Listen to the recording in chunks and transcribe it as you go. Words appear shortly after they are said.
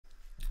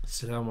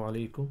Assalamu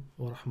alaikum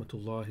wa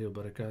rahmatullahi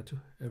wa barakatuh,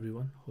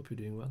 everyone. Hope you're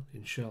doing well,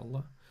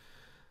 inshallah.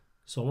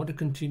 So I want to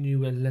continue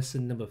with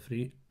lesson number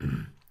 3,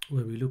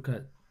 where we look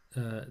at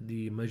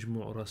the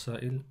Majmu'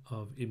 Rasail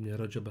of Ibn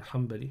Rajab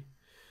al-Hanbali.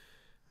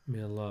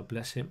 May Allah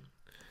bless him.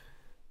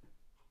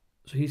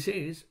 So he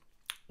says,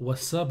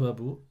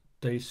 وَالسَّبَبُ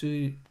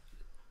تَيْسِيرُ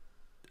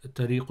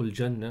طَرِيقُ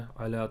الْجَنَّةِ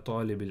عَلَى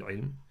طَالِبِ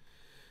الْعِلْمِ.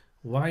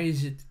 Why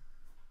is it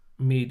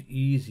made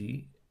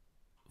easy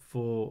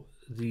for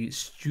the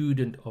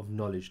student of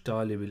knowledge,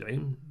 talib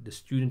al-ilm, the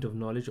student of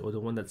knowledge, or the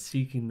one that's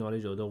seeking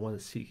knowledge, or the one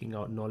that's seeking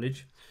out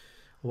knowledge?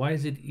 Why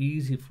is it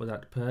easy for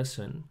that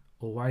person,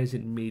 or why is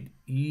it made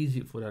easy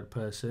for that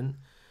person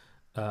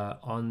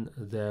on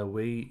their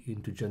way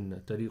into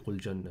Jannah, tariqul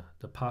Jannah,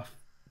 the path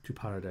to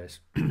paradise?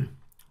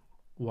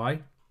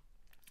 Why?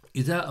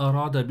 إذا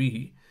أراد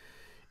به,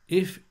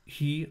 if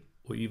he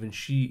or even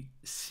she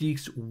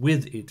seeks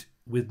with it,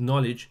 with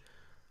knowledge,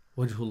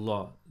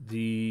 wajhullah,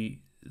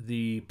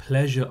 the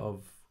pleasure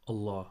of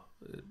Allah.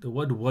 The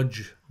word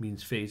wajh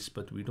means face,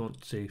 but we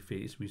don't say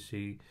face, we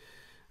say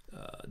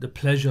the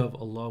pleasure of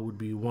Allah would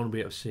be one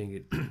way of saying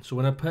it. So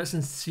when a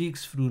person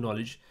seeks through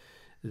knowledge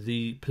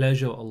the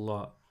pleasure of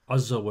Allah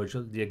Azza wa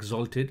Jal, the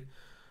exalted,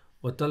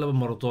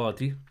 وَطَلَبَ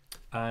مَرْضَاتِ,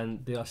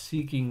 and they are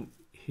seeking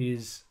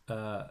his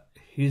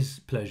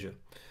pleasure.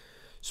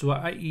 So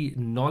i.e.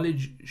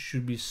 knowledge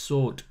should be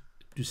sought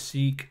to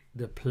seek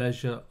the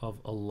pleasure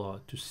of Allah,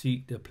 to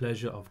seek the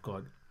pleasure of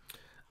God.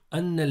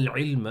 أن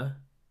العلم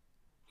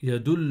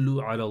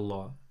يدل على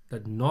الله,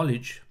 that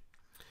knowledge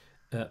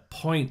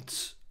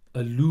points,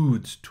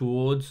 alludes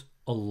towards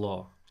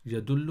Allah.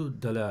 يدل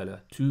دلالة,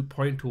 to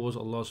point towards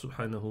Allah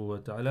subhanahu wa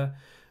ta'ala.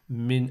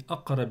 من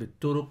أقرب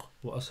الطرق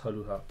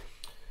وأسهلها.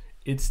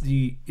 It's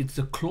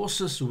the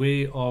closest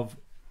way of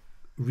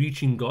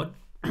reaching God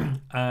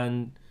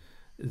and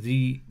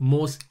the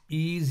most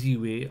easy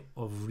way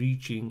of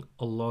reaching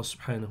Allah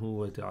subhanahu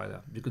wa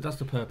ta'ala, because that's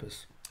the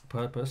purpose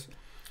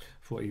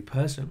for a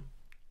person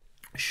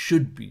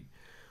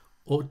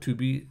ought to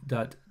be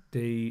that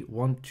they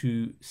want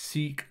to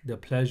seek the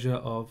pleasure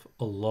of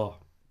Allah.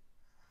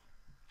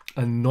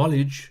 And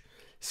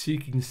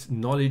seeking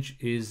knowledge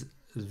is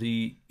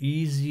the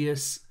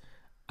easiest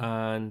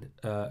and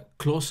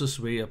closest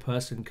way a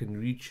person can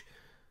reach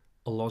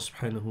Allah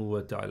subhanahu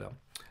wa ta'ala,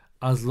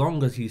 as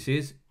long as he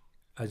says,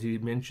 as he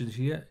mentions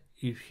here,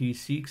 if he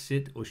seeks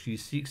it or she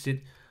seeks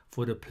it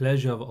for the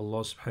pleasure of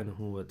Allah subhanahu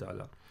wa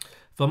ta'ala.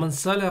 فمن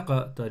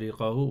سلك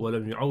طريقه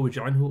ولم يعوج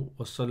عنه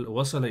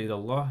وصل إلى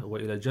الله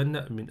وإلى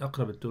الجنة من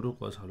أقرب الطرق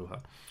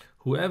وأسهلها.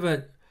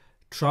 Whoever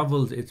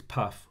travels its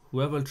path,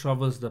 whoever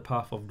travels the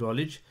path of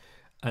knowledge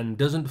and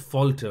doesn't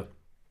falter,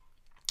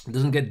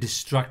 doesn't get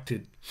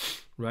distracted,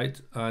 right?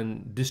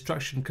 And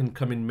distraction can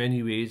come in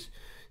many ways.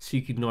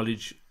 Seeking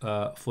knowledge,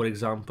 for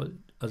example,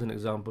 as an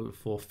example,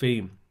 for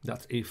fame,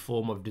 that's a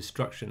form of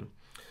distraction.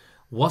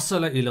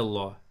 وصل إلى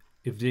الله,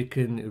 if they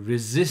can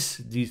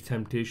resist these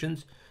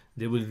temptations,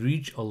 they will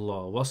reach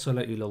Allah.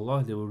 Wasala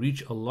ilallah, they will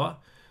reach Allah,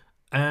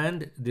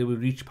 and they will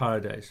reach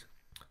paradise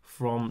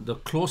from the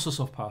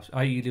closest of paths,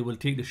 i.e. they will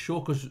take the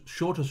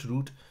shortest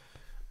route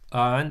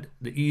and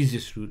the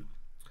easiest route,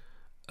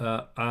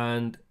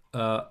 and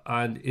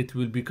it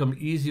will become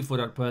easy for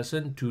that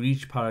person to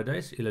reach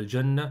paradise, ilal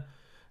jannah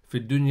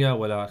fi dunya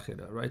wal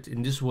akhirah, right?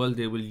 In this world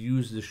they will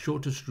use the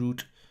shortest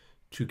route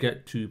to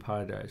get to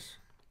paradise.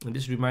 And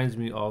this reminds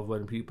me of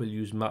when people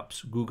use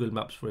maps, Google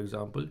Maps for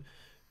example,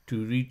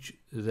 to reach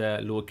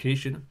their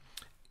location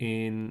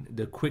in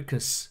the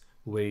quickest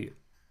way.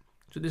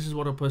 So this is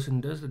what a person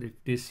does, that if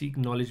they seek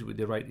knowledge with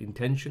the right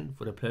intention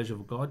for the pleasure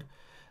of God,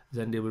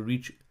 then they will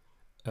reach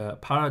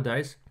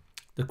paradise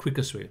the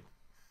quickest way.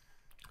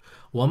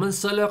 وَمَنْ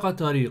سَلَقَ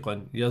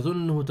طَرِيقًا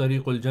يَظُنُّهُ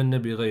طَرِيقُ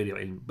الْجَنَّةِ بِغَيْرِ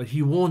عِلْمٍ. But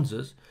he warns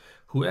us,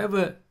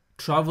 whoever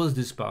travels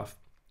this path,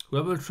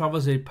 whoever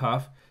travels a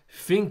path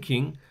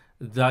thinking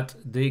that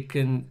they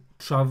can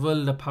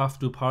travel the path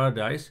to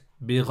paradise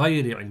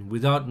بغير علم,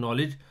 without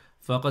knowledge,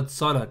 فقد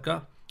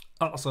سلك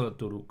أعصر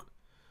الطرق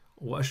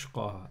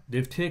وأشقاها.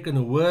 They've taken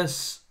a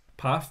worse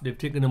path, they've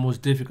taken the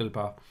most difficult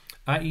path,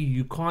 i.e.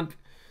 you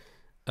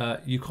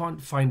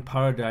can't find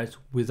paradise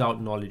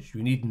without knowledge.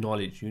 You need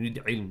knowledge, you need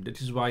ilm.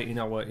 That is why in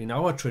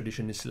our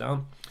tradition,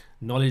 Islam,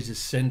 knowledge is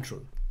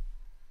central,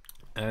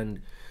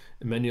 and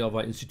many of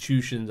our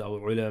institutions, our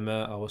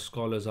ulama, our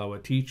scholars, our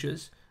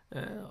teachers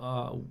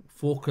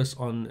focus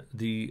on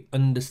the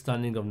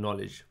understanding of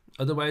knowledge.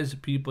 Otherwise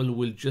people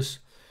will just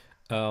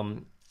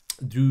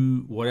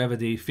do whatever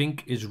they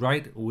think is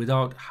right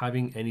without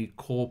having any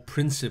core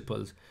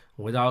principles,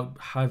 without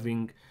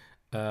having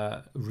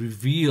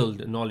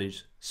revealed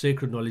knowledge,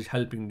 sacred knowledge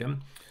helping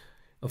them.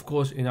 Of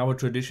course, in our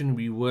tradition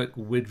we work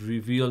with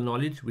revealed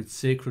knowledge, with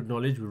sacred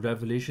knowledge, with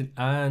revelation,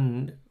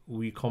 and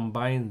we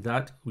combine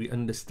that, we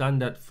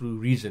understand that through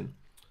reason.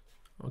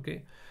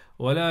 Okay.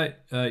 ولا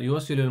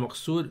يوصل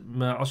المقصود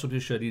مع عسرة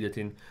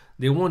شديدة.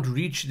 They won't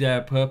reach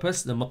their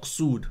purpose, the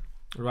maqsood,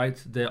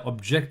 right, their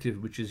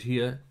objective, which is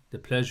here the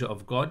pleasure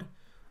of God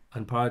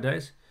and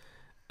paradise.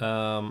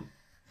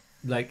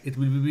 Like it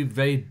will be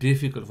very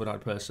difficult for that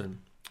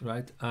person.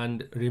 right?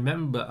 And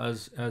remember,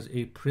 as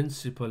a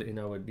principle in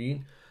our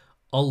deen,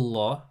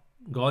 Allah,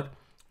 God,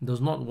 does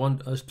not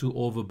want us to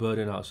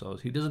overburden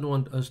ourselves. He doesn't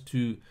want us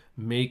to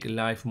make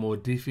life more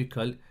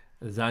difficult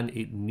than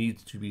it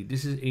needs to be.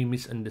 This is a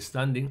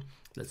misunderstanding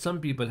that some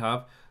people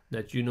have,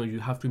 that you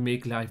have to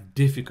make life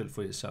difficult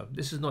for yourself.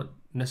 This is not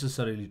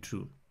necessarily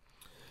true.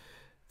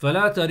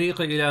 فلا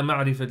طريق إلى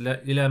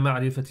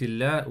معرفة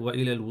الله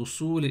وإلى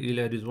الوصول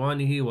إلى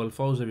رضوانه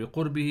والفوز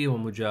بقربه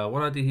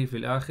ومجاورته في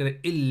الآخرة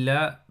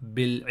إلا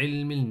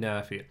بالعلم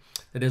النافع.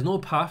 There is no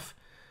path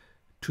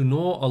to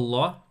know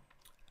Allah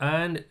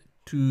and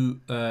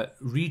to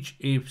reach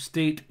a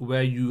state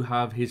where you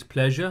have His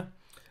pleasure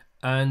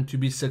and to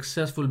be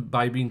successful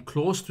by being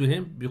close to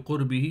Him,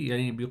 بقربه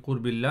يعني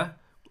بقرب الله.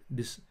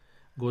 This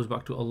goes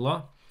back to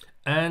Allah.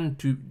 And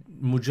to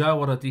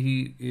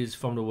mujawaratihi is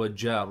from the word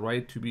jar,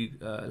 right? To be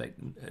like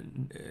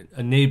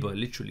a neighbor,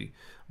 literally.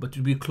 But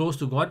to be close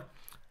to God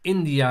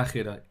in the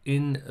akhirah,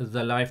 in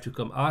the life to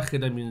come.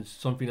 Akhirah means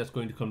something that's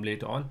going to come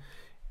later on.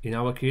 In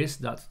our case,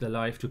 that's the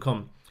life to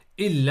come.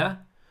 Illa,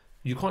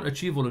 you can't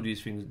achieve all of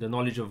these things. The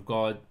knowledge of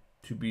God,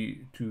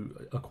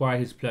 to acquire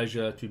His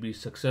pleasure, to be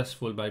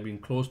successful by being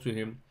close to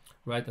Him,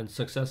 right? And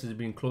success is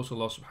being close to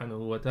Allah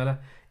subhanahu wa ta'ala.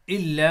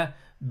 Illa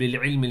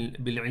بالعلم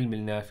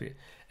النافع,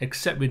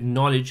 except with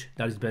knowledge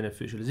that is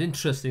beneficial. It's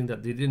interesting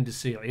that they didn't just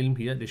say ilm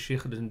here. The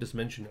Shaykh doesn't just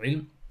mention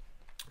ilm,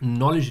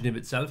 knowledge in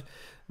itself,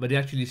 but he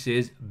actually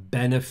says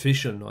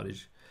beneficial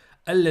knowledge.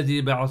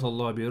 الذي بعث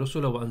الله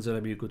برسله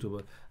وأنزل به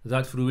كتبه,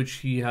 that through which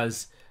He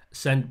has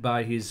sent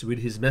with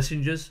His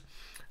messengers,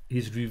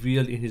 He's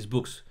revealed in His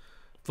books.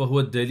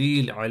 فهو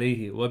الدليل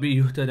عليه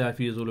وبه يهتدى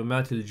في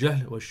ظلمات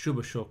الجهل والشبه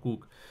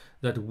الشكوك,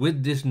 that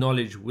with this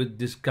knowledge, with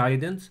this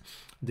guidance,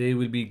 they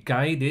will be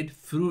guided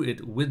through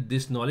it. With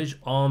this knowledge,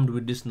 armed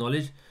with this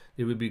knowledge,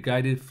 they will be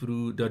guided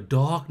through the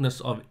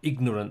darkness of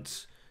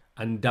ignorance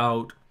and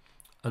doubt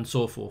and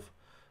so forth.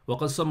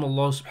 وقد سمى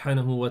الله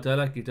سبحانه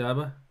وتعالى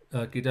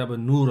كتابا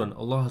نورا.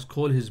 Allah has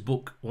called His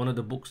book, one of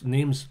the book's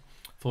names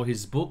for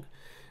His book,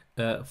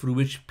 through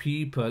which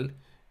people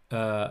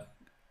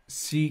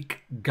seek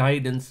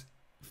guidance,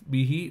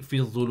 bihi fi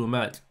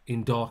dhulumat,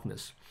 in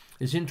darkness.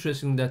 It's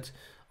interesting that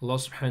Allah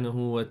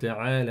subhanahu wa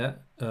ta'ala,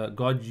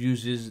 God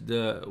uses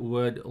the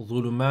word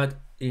dhulumat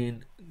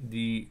in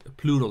the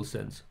plural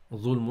sense,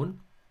 dhulmun,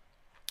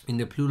 in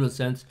the plural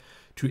sense,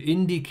 to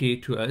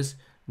indicate to us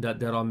that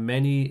there are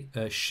many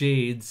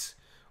shades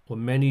or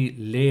many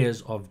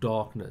layers of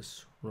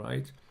darkness,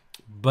 right?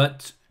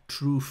 But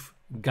truth,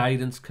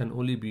 guidance can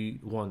only be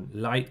one,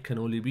 light can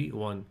only be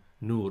one,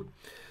 nur.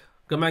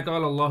 كما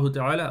قال الله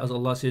تعالى, as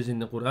Allah says in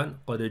the Quran,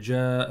 قَدْ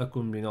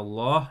جَاءَكُم مِّنَ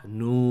اللَّهِ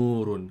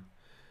نُورٌ.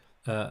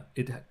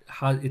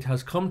 It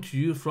has come to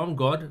you from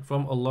God,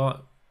 from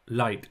Allah,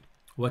 light.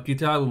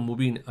 وَكِتَابٌ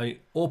مُبِينٌ, an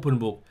open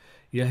book.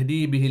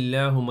 يَهْدِي بِهِ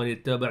اللَّهُ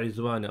مَنِ اتَّبَعِ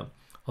رِضْوَانَهُ.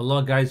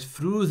 Allah guides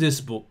through this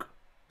book,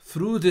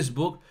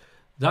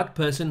 that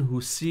person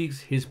who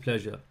seeks His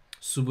pleasure.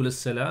 Subul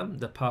as-salam,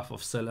 the path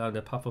of salam,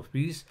 the path of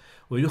peace.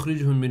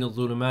 وَيُخْرِجُهُم مِّنَ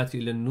الظُّلُمَاتِ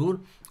إِلَى النُّورِ,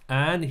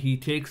 and He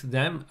takes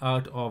them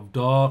out of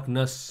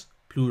darkness,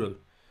 plural,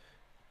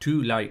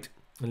 to light.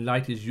 And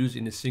light is used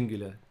in a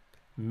singular.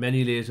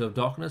 Many layers of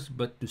darkness,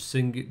 but to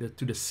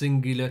the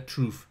singular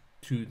truth,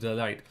 to the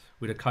light,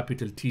 with a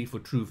capital T for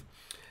truth.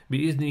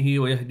 بِإِذْنِهِ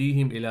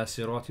وَيَهْدِيهِمْ إِلَى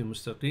صِرَاطٍ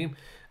مُسْتَقِيمٍ,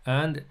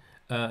 and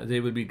they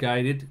will be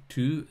guided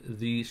to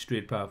the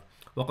straight path.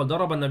 وَقَدْ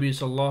ضَرَبَ النَّبِيُّ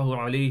صلى الله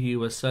عليه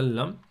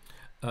وسلم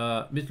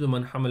مثل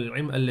من حمل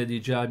العلم الذي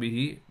جاء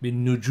به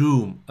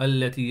بالنجوم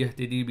التي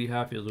يهتدي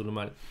بها في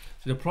الظلمات.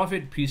 So the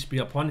Prophet, peace be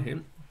upon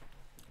him,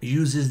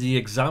 uses the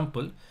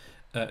example,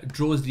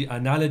 draws the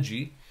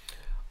analogy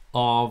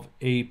of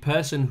a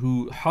person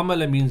who,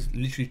 hamala means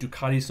literally to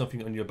carry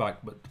something on your back,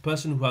 but the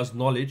person who has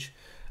knowledge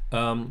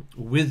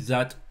with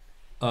that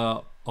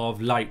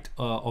of light,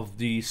 of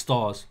the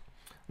stars,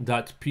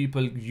 that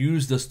people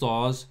use the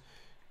stars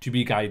to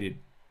be guided,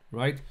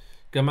 right?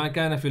 كما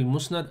كان في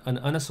المسند عن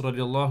أنس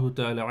رضي الله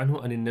تعالى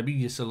عنه عن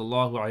النبي صلى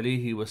الله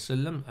عليه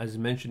وسلم, as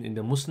mentioned in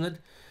the Musnad,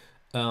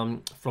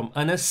 from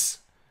Anas,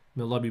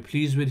 may Allah be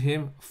pleased with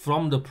him,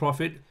 from the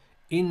Prophet,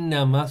 إن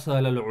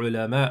مثل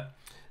العلماء,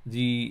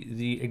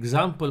 the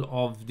example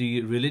of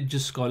the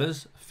religious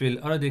scholars, في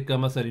الأرض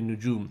كمثل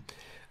النجوم,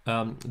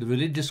 the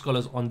religious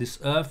scholars on this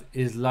earth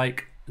is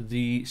like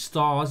the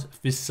stars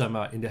في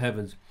السماء, in the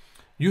heavens.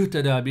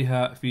 يهتدى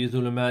بها في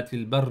ظلمات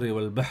البر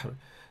والبحر,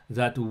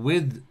 that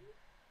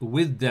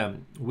with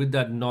them, with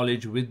that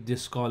knowledge, with the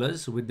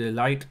scholars, with the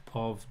light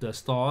of the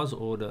stars,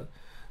 or the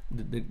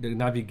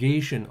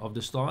navigation of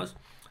the stars,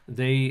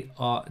 they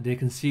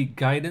can seek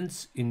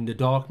guidance in the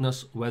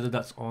darkness, whether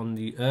that's on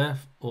the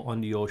earth or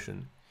on the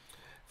ocean.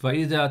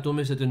 فَإِذَا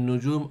تُمِسَتِ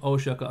النُّجُومُ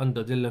أَوْشَكَ أَن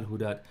تَضِلَّ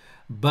الْهُدَاةِ.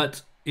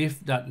 But if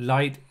that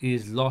light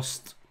is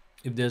lost,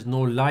 if there's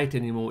no light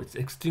anymore, it's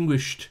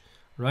extinguished,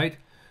 right?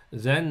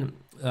 Then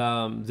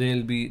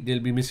they'll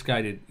be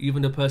misguided.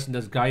 Even the person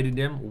that's guiding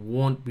them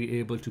won't be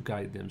able to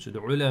guide them. So the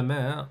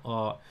ulama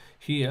are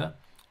here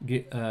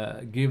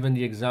given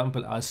the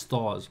example as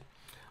stars.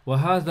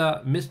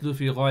 وهذا مثل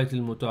في غاية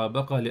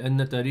المطابقة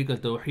لأن طريق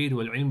التوحيد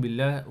والعلم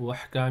بالله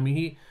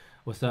وأحكامه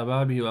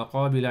وثوابه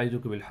وعقابه لا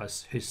يدرك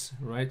بالحس.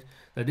 Right?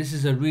 That this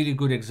is a really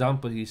good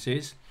example, he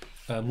says.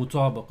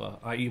 Mutabaqa,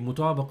 i.e.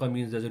 mutabaqa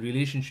means there's a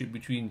relationship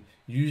between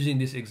using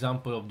this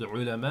example of the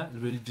ulama, the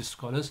religious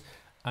scholars,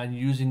 and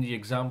using the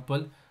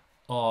example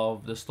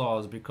of the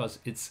stars, because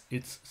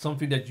it's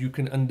something that you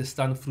can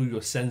understand through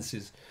your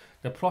senses.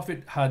 The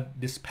Prophet had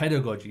this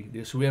pedagogy,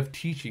 this way of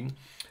teaching,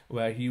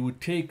 where he would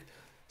take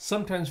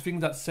sometimes things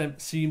that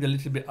seemed a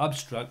little bit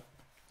abstract,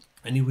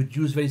 and he would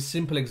use very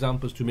simple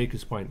examples to make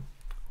his point.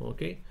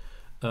 Okay.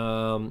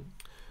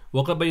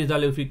 وقد بين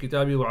ذلك في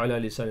كتابه وعلى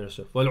لسان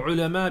رسوله.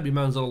 والعلماء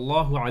بما أنزل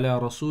الله على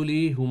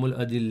رسوله هم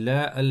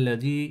الأدلاء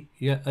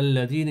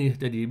الذين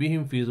يهتدي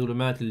بهم في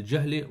ظلمات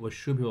الجهل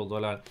والشبه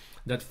والضلال.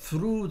 That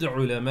through the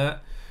ulama,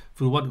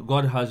 through what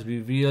God has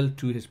revealed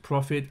to His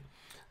Prophet,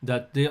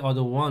 that they are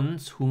the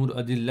ones whom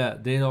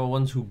adillah, they are the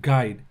ones who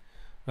guide,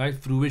 right,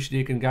 through which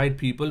they can guide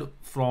people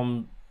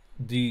from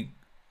the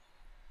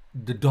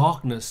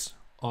darkness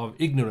of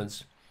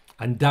ignorance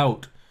and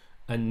doubt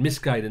and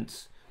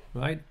misguidance,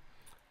 right?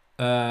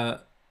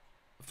 فَإِذَا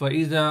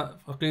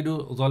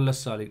فَقِدُوا ضَلَّ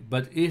السَّالِكِ.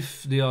 But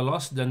if they are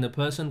lost, then the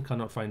person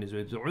cannot find his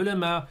way. The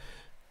ulama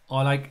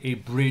are like a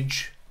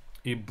bridge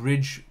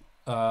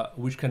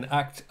which can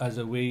act as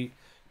a way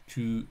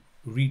to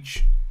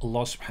reach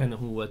Allah subhanahu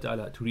wa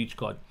ta'ala, to reach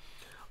God.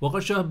 وَقَدْ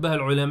شَبَّهَ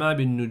الْعُلَمَاء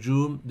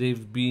بِالنُّجُومِ.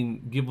 They've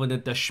been given a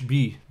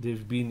tashbih,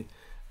 they've been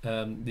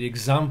the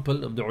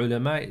example of the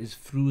ulama is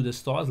through the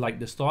stars, like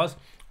the stars.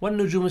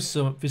 وَالنُّجُومُ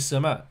فِي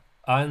السَّمَاءِ.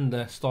 And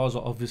the stars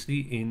are obviously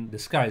in the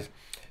skies.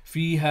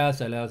 فيها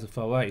ثلاث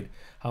فوائد.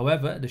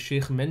 However, the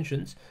Shaykh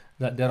mentions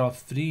that there are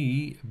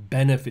 3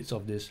 benefits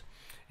of this.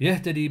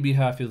 يهتدي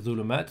بها في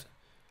الظلمات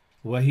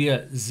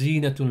وهي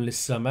زينة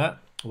للسماء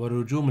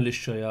ورجوم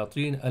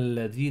للشياطين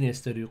الذين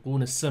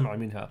يسترقون السمع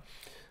منها.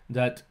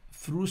 That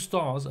through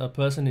stars a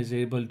person is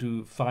able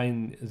to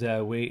find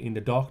their way in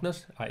the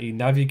darkness, i.e.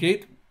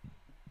 navigate.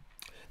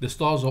 The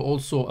stars are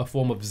also a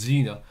form of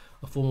zina,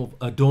 a form of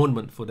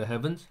adornment for the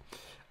heavens.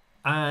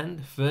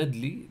 And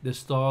thirdly, the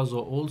stars are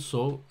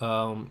also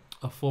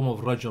a form of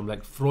rajam,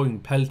 like throwing,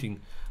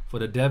 pelting for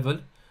the devil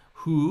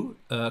who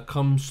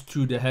comes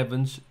to the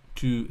heavens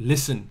to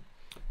listen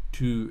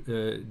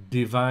to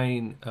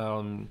divine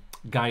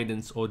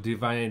guidance or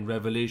divine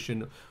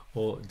revelation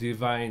or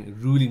divine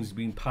rulings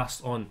being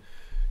passed on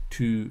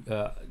to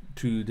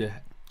the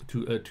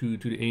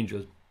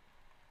angels.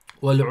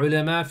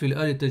 وَالْعُلَمَاء فِي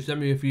الْأَرْضِ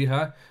تَجْتَمِعُ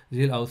فِيهَا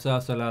ذِي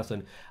الْأَوْصَافِ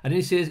ثَلَاثًا. And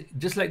he says,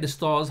 just like the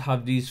stars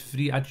have these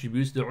 3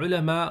 attributes, the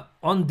ulama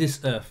on this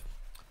earth,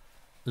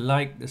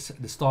 like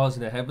the stars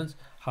in the heavens,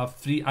 have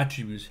 3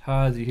 attributes.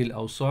 هذه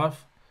الأوصاف,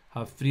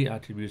 have 3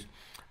 attributes.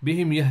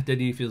 بهم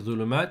يهتدي في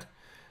الظلمات.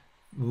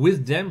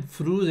 With them,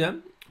 through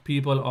them,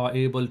 people are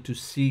able to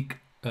seek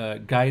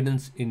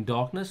guidance in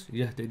darkness.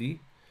 يهتدي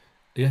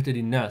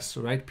الناس,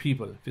 right?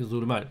 People, في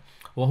الظلمات.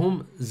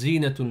 وهم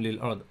زينة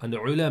للأرض. And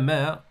the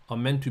ulama are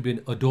meant to be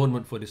an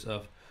adornment for this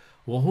earth.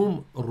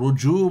 وهم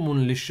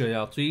رجوم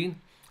للشياطين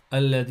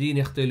الذين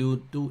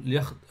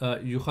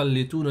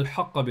يخلطون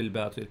الحق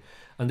بالباطل.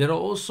 And there are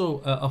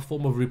also a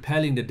form of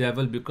repelling the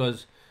devil,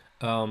 because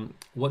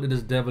what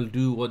does devil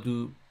do?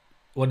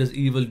 What does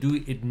evil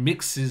do? It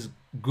mixes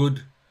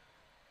good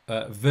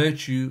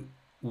virtue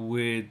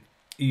with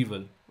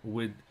evil,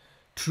 with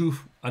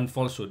truth and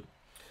falsehood.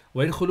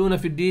 ويدخلون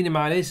في الدين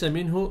ما ليس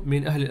منه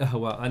من أهل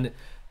الأهواء. And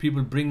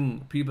people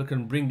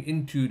can bring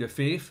into the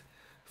faith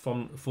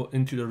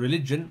into the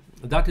religion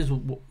that is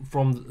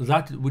from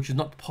that which is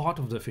not part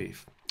of the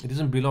faith. It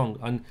doesn't belong,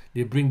 and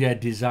they bring their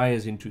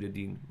desires into the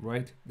deen,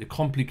 right? They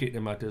complicate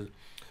the matters.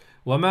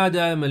 وما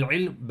دام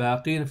العلم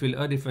باقين في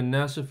الأرض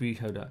فالناس في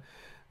هدى.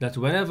 That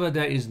whenever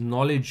there is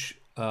knowledge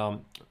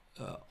on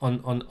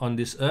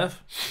this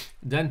earth,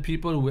 then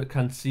people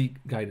can seek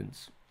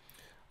guidance.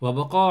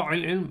 وبقاء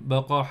العلم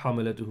بقاء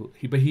حملته.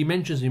 But he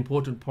mentions the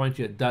important point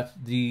here,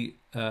 that the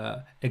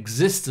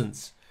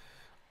existence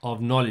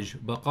of knowledge,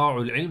 بقاء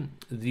العلم,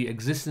 the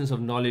existence of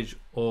knowledge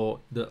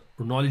or the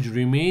knowledge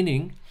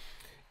remaining,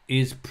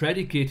 is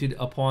predicated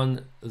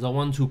upon the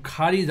ones who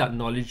carry that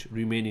knowledge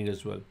remaining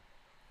as well,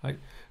 right?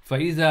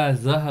 فإذا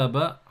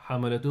ذهب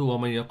حملته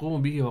ومن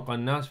يقوم به وقى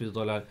الناس في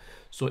الضلال.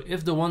 So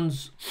if the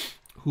ones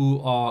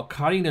who are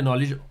carrying the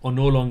knowledge are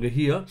no longer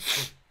here,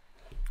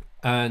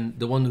 and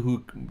the one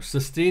who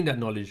sustain that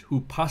knowledge,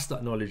 who pass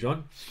that knowledge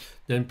on,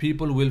 then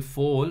people will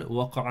fall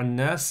وقع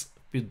الناس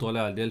في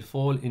الضلال. They'll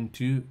fall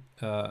into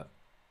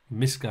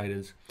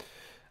misguidance,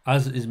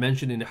 as is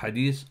mentioned in the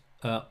hadith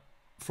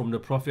from the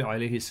Prophet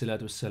عليه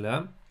الصلاة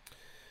والسلام,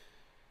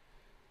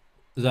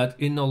 that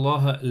إن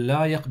الله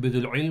لا يقبض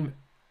العلم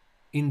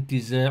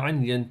انتزاعا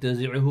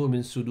ينتزعه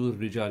من صدور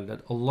الرجال.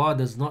 That Allah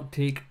does not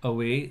take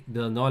away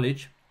the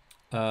knowledge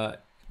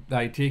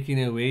by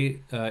taking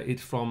away it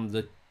from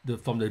the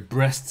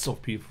breasts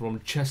of people, from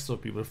the chests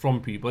of people,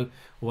 from people.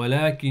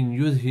 ولكن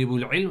يذهب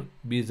العلم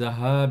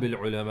بذهاب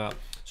العلماء.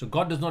 So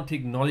God does not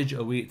take knowledge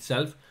away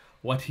itself.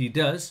 What He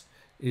does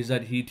is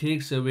that he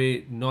takes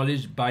away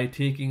knowledge by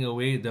taking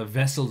away the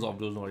vessels of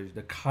those knowledge,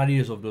 the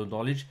carriers of those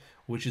knowledge,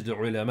 which is the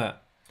ulama.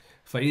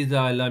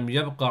 فَإِذَا لَمْ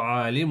يَبْقَ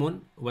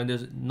عَالِمٌ, when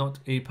there's not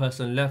a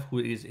person left who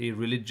is a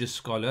religious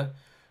scholar,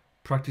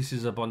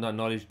 practices upon that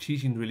knowledge,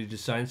 teaching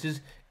religious sciences,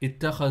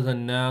 اتَّخَذَ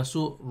النَّاسُ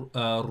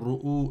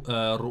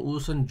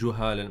رُؤُوسًا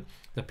جُهَالًا.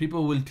 The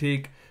people will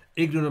take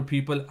ignorant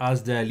people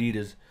as their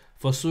leaders.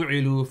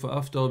 فَسُعِلُوا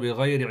فَأَفْتَوْا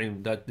بِغَيْرِ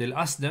عِلْمٍ, that they'll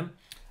ask them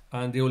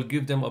and they will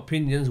give them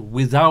opinions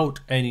without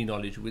any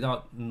knowledge,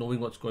 without knowing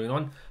what's going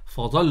on.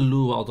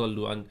 فَضَلُّوا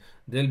وَأَضَلُّوا, and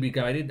they'll be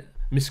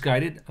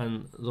misguided,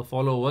 and the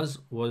followers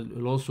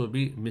will also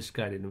be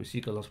misguided. And we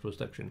seek Allah's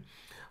protection.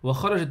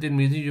 وخرج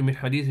الترمذي من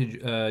حديث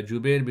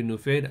جبير بن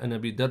نفير عن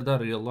أبي الدرداء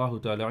رضي الله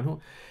تعالى عنه.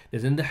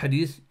 There's in the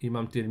hadith,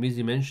 Imam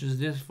Tirmizi mentions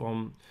this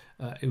from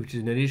which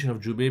is narration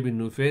of Jubayr bin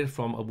Nufair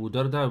from Abu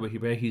Darda,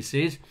 where he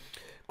says,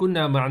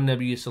 كنا مع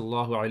النبي صلى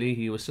الله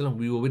عليه وسلم,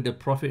 we were with the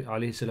Prophet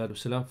عليه الصلاة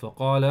والسلام,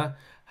 فقال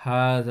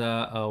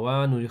هذا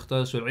أوان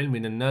يختلس العلم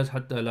من الناس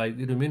حتى لا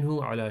يقدر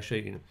منه على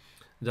شيء.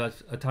 That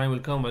a time will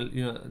come,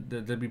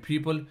 there'll be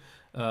people,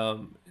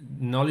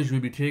 knowledge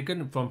will be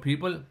taken from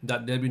people,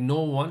 that there'll be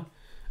no one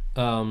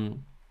there'll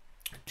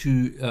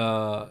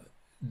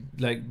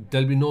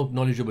be no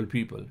knowledgeable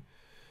people.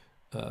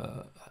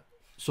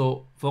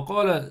 So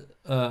فقال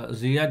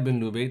Ziyad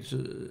bin Labid,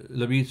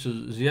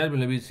 Ziyad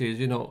bin Labid says,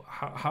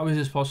 how is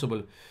this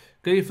possible?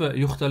 كيف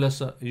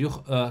يختلس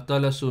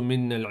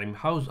من العلم?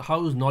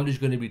 How is knowledge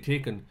going to be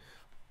taken?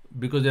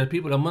 Because there are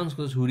people amongst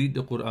us who read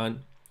the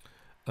Quran,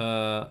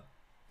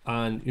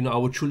 and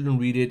our children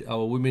read it,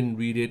 our women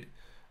read it,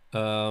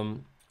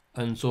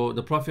 and so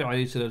the Prophet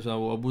ﷺ,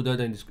 Abu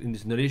Darda in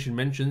this narration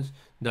mentions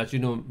that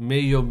may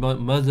your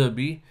mother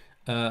be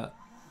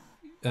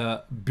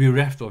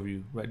bereft of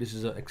you, right? This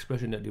is an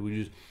expression that they would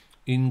use.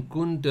 In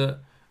kunta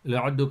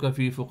la'adduka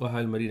fi fuqaha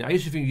al-Madina. I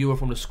used to think you were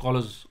from the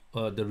scholars,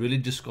 the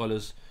religious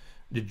scholars,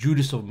 the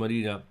Judists of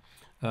Medina.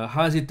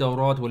 هذه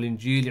التوراة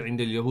والإنجيل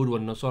عند اليهود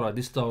والنصارى.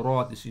 This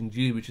Tawrat, this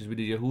Injil, which is with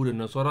the Yahud and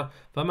Nasara,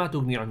 فما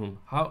تغني عنهم?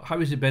 How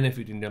is it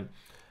benefiting them?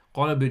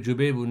 قال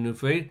بجبير بن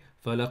نفير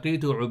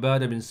فلقيت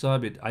عبادة بن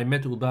ثابت. I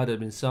met Ubadah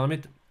bin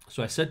Samit,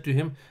 so I said to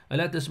him,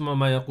 ألا تسمع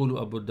ما يقول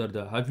أبو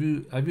الدرداء? Have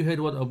you heard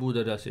what Abu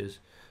Darda says?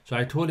 So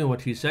I told him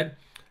what he said,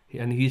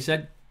 and he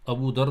said,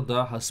 Abu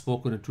Darda has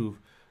spoken the truth.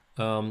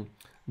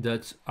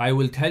 That I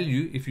will tell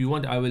you, if you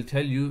want, I will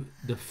tell you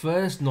the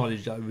first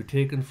knowledge that will be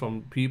taken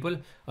from people,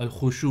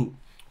 al-khushu.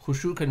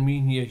 Khushu can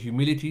mean here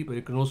humility, but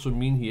it can also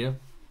mean here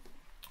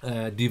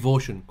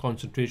devotion,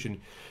 concentration.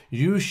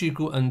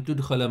 يوشك أن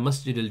تدخل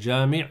مسجد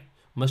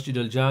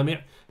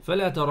الجامع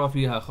فلا ترى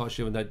فيها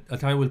خاشعا. That a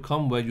time will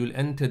come where you'll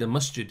enter the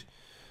masjid,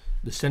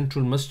 the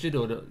central masjid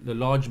or the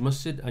large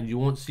masjid, and you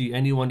won't see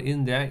anyone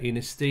in there in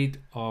a state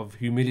of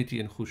humility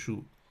and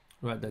khushu.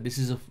 Right, that this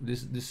is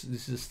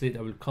a state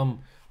that will come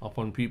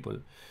upon people.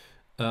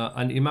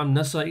 And Imam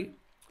Nasai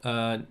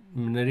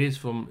narrates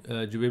from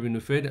Jubayr bin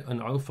Nufair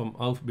and from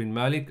Auf bin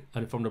Malik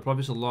and from the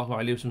Prophet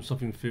ﷺ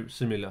something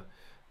similar,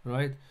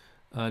 right?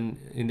 And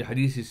in the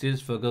hadith he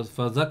says,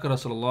 فَذَكَرَ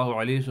صلى الله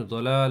عليه وسلم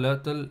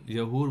ضَلَالَةَ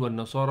الْيَهُودِ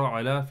وَالنَّصَارَى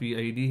عَلَى فِي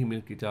أَيْدِيهِمْ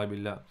مِنْ كِتَابِ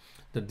اللَّهِ.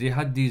 That they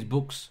had these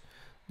books,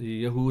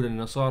 the Yahud and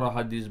Nasara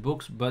had these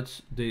books,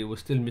 but they were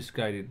still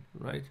misguided,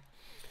 right?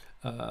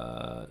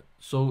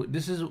 So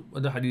this is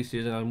what the hadith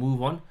says, and I'll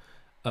move on.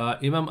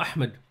 Imam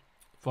Ahmad,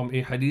 from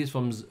a hadith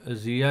from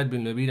Ziyad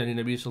bin Labid and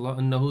Nabi sallallahu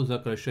annahu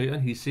ذكر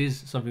شيئا, he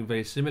says something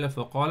very similar.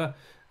 فقال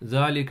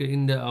ذلك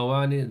عند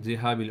أوان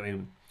ذهاب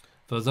العلم.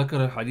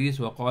 فذكر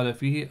الحديث وقال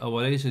فيه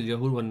أوليس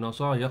اليهود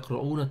والنصارى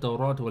يقرؤون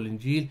التوراة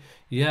والإنجيل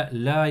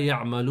لا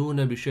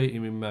يعملون بشيء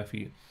مما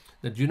فيه.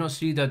 That do you not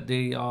see that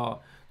they are,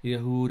 the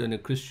Yahud and the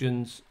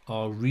Christians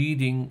are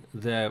reading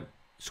their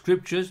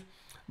scriptures,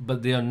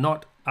 but they are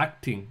not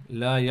acting.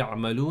 لا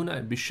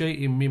يعملون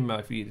بشيء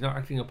مما فيه. They're not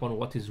acting upon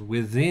what is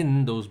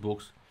within those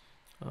books.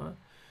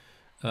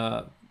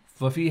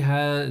 ففي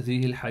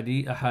هذه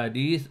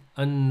الأحاديث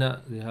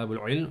أن ذهاب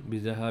العلم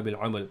بذهاب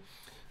العمل.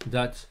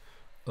 That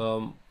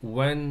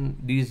when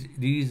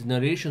these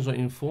narrations are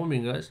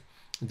informing us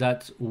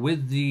that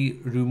with the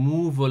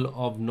removal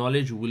of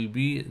knowledge will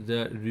be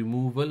the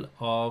removal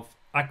of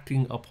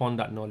acting upon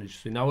that knowledge.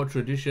 So in our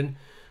tradition,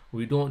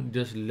 we don't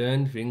just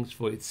learn things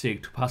for its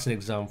sake, to pass an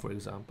exam, for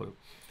example.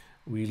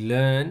 We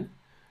learn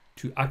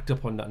to act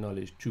upon that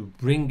knowledge, to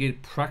bring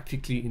it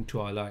practically into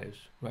our lives,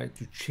 right?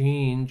 To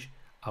change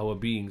our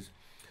beings.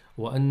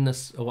 وأن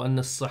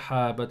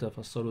الصحابة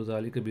فسروا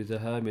ذلك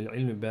بذهاب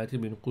العلم بات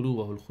من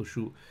قلوبه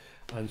الخشوع.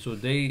 And so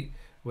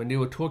when they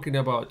were talking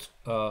about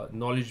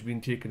knowledge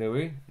being taken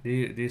away,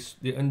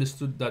 they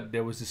understood that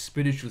there was a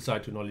spiritual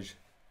side to knowledge,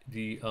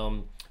 the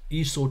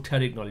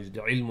esoteric knowledge,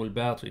 the ilm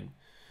al-batin,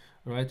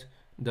 right?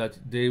 That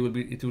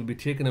it will be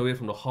taken away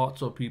from the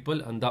hearts of people,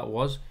 and that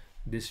was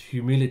this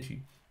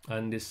humility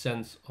and this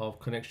sense of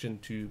connection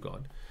to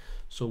God.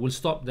 So we'll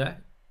stop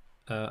there,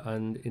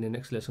 and in the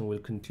next lesson we'll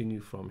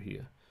continue from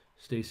here.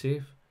 Stay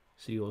safe.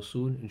 See you all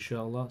soon,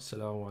 inshallah.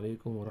 Assalamu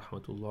alaikum wa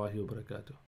rahmatullahi wa barakatuh.